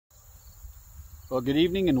Well, good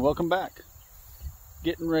evening and welcome back.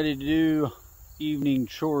 Getting ready to do evening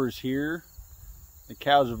chores here. The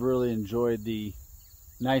cows have really enjoyed the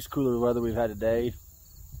nice cooler weather we've had today.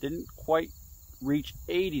 Didn't quite reach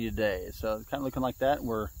 80 today, so it's kind of looking like that.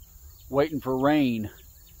 We're waiting for rain.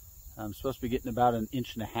 I'm supposed to be getting about 1.5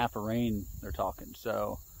 inches of rain, they're talking.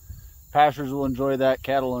 So pastures will enjoy that,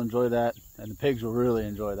 cattle will enjoy that, and the pigs will really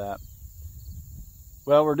enjoy that.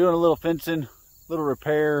 Well, we're doing a little fencing, little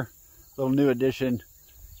repair, little new addition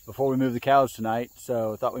before we move the cows tonight,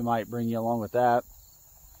 so I thought we might bring you along with that.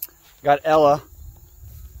 Got Ella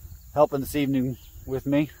helping this evening with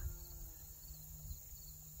me.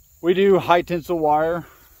 We do high tensile wire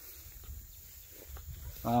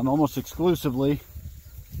almost exclusively.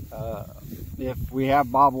 If we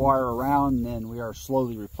have barbed wire around, then we are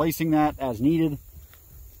slowly replacing that as needed,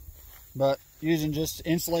 but using just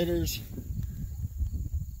insulators.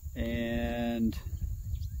 And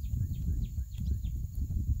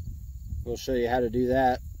we'll show you how to do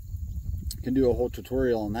that. You can do a whole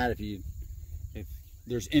tutorial on that if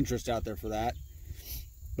there's interest out there for that.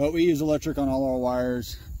 But we use electric on all our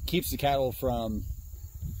wires. Keeps the cattle from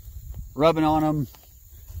rubbing on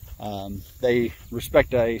them. They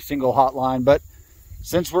respect a single hot line, but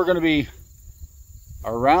since we're going to be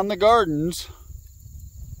around the gardens,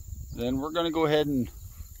 then we're going to go ahead and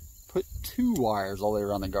put 2 wires all the way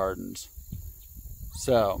around the gardens.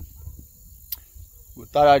 So we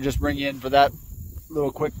thought I'd just bring you in for that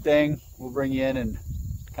little quick thing. We'll bring you in and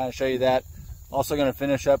kind of show you that. Also going to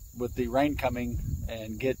finish up with the rain coming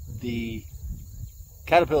and get the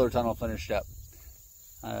caterpillar tunnel finished up.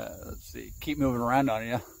 Let's see, keep moving around on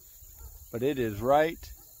you, but it is right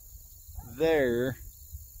there,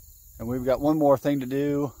 and we've got one more thing to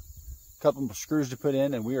do, a couple of screws to put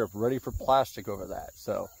in, and we are ready for plastic over that.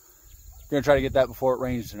 So we're going to try to get that before it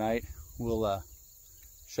rains tonight. We'll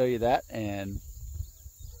show you that, and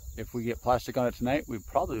if we get plastic on it tonight, we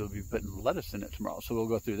probably will be putting lettuce in it tomorrow. So we'll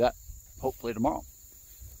go through that hopefully tomorrow.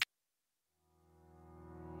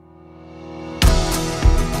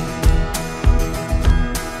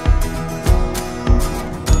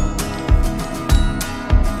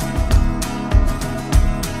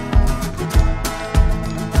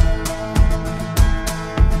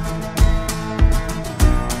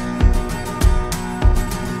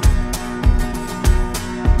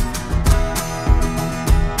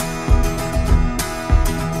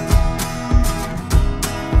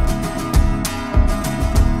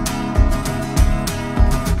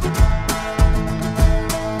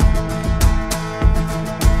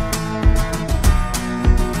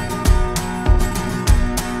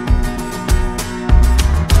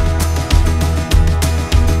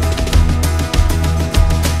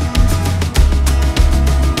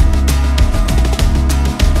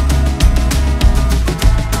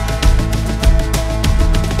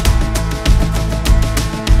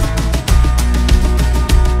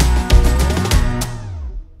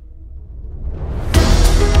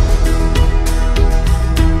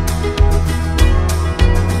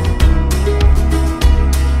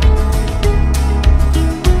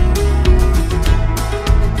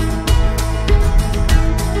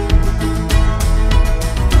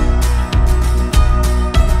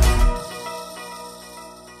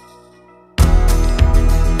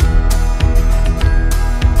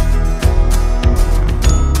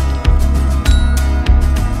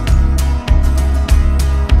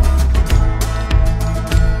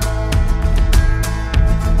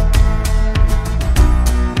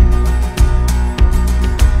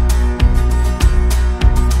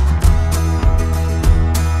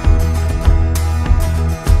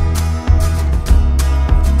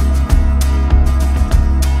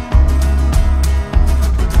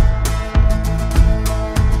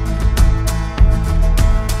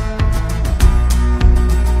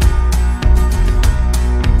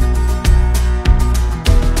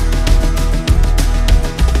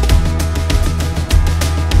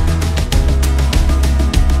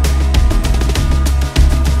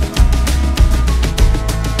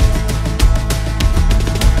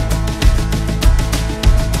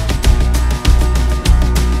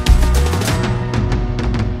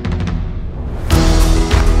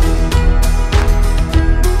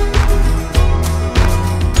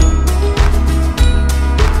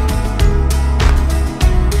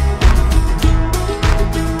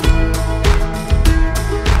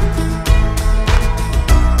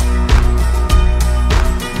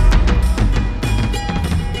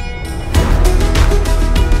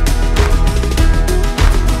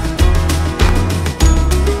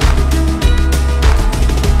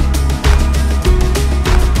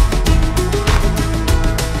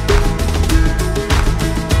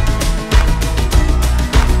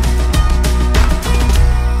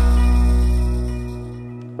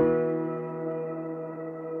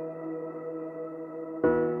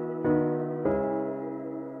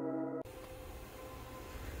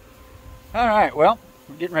 All right, well,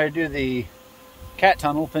 we're getting ready to do the cat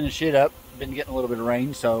tunnel, finish it up. Been getting a little bit of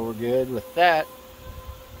rain, so we're good with that.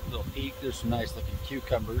 Little peak, there's some nice looking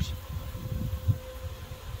cucumbers.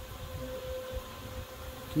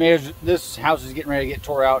 Tomatoes, this house is getting ready to get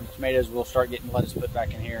tore out, and tomatoes will start getting lettuce put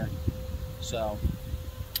back in here. So,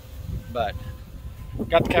 but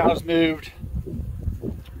got the cows moved,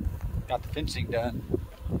 got the fencing done.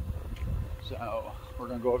 So we're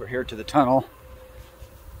gonna go over here to the tunnel.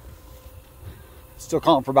 Still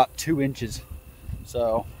calling for about 2 inches.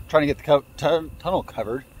 So trying to get the tunnel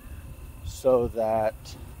covered so that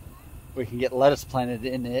we can get lettuce planted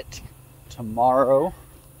in it tomorrow,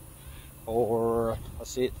 or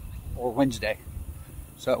let's see, or Wednesday.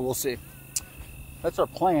 So we'll see. That's our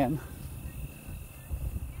plan.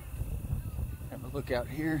 Have a look out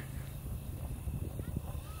here.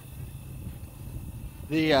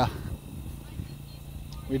 We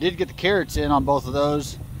did get the carrots in on both of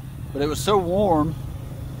those, but it was so warm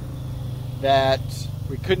that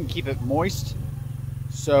we couldn't keep it moist.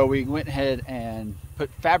 So we went ahead and put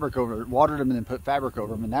fabric over it, watered them and then put fabric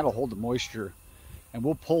over them, and that'll hold the moisture. And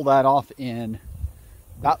we'll pull that off in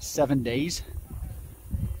about 7 days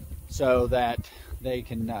so that they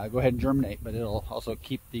can go ahead and germinate, but it'll also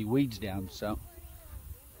keep the weeds down. So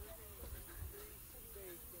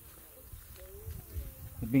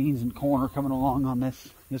the beans and corn are coming along on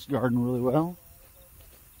this garden really well.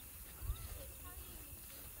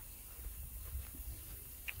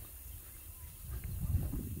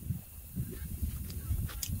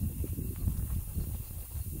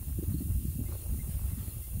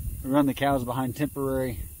 We run the cows behind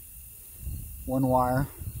temporary one wire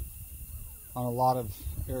on a lot of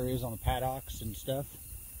areas on the paddocks and stuff.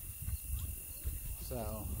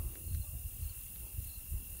 So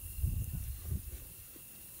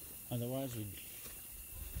otherwise we'd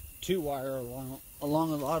 2-wire along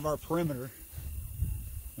a lot of our perimeter.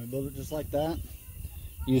 We build it just like that.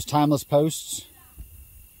 Use timeless posts.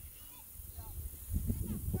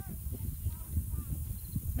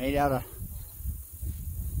 Made out of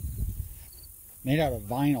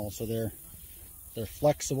vinyl, so they're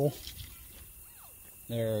flexible.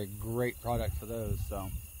 They're a great product for those. So,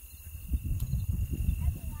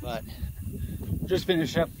 but just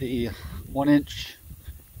finished up the 1-inch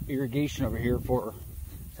irrigation over here for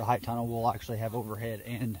the high tunnel. We'll actually have overhead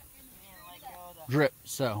and drip.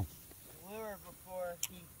 So lure before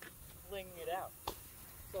he flinged it out.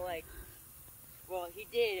 So like, well, he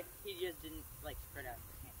did. He just didn't like spread out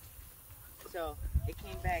his hand. So it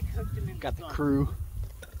came back, hooked him in. Got the crew.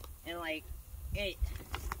 And like, he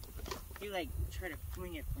like tried to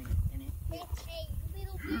fling it, and it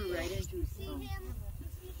flew right into his thumb.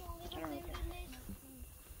 I don't know.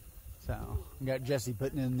 So we got Jesse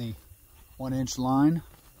putting in the 1-inch line.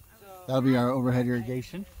 That'll be our overhead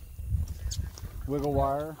irrigation. Wiggle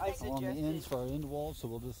wire along the ends for our end walls, so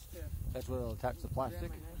we'll just, that's where it'll attach the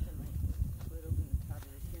plastic.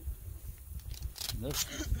 And this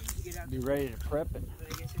will be ready to prep and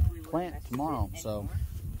plant tomorrow. So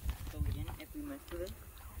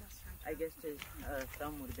I guess his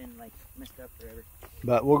thumb would have been like messed up forever.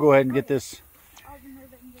 But we'll go ahead and get this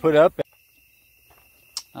put up.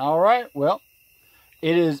 All right, well,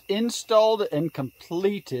 it is installed and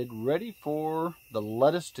completed, ready for the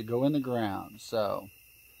lettuce to go in the ground. So,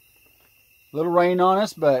 a little rain on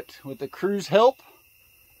us, but with the crew's help,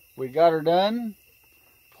 we got her done.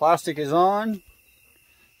 Plastic is on.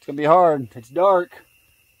 It's gonna be hard. It's dark,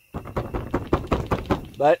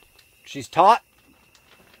 but she's taut.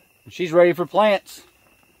 She's ready for plants.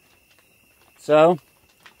 So,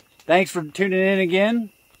 thanks for tuning in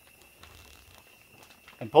again.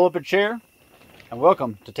 And pull up a chair, and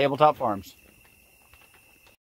welcome to Tabletop Farms.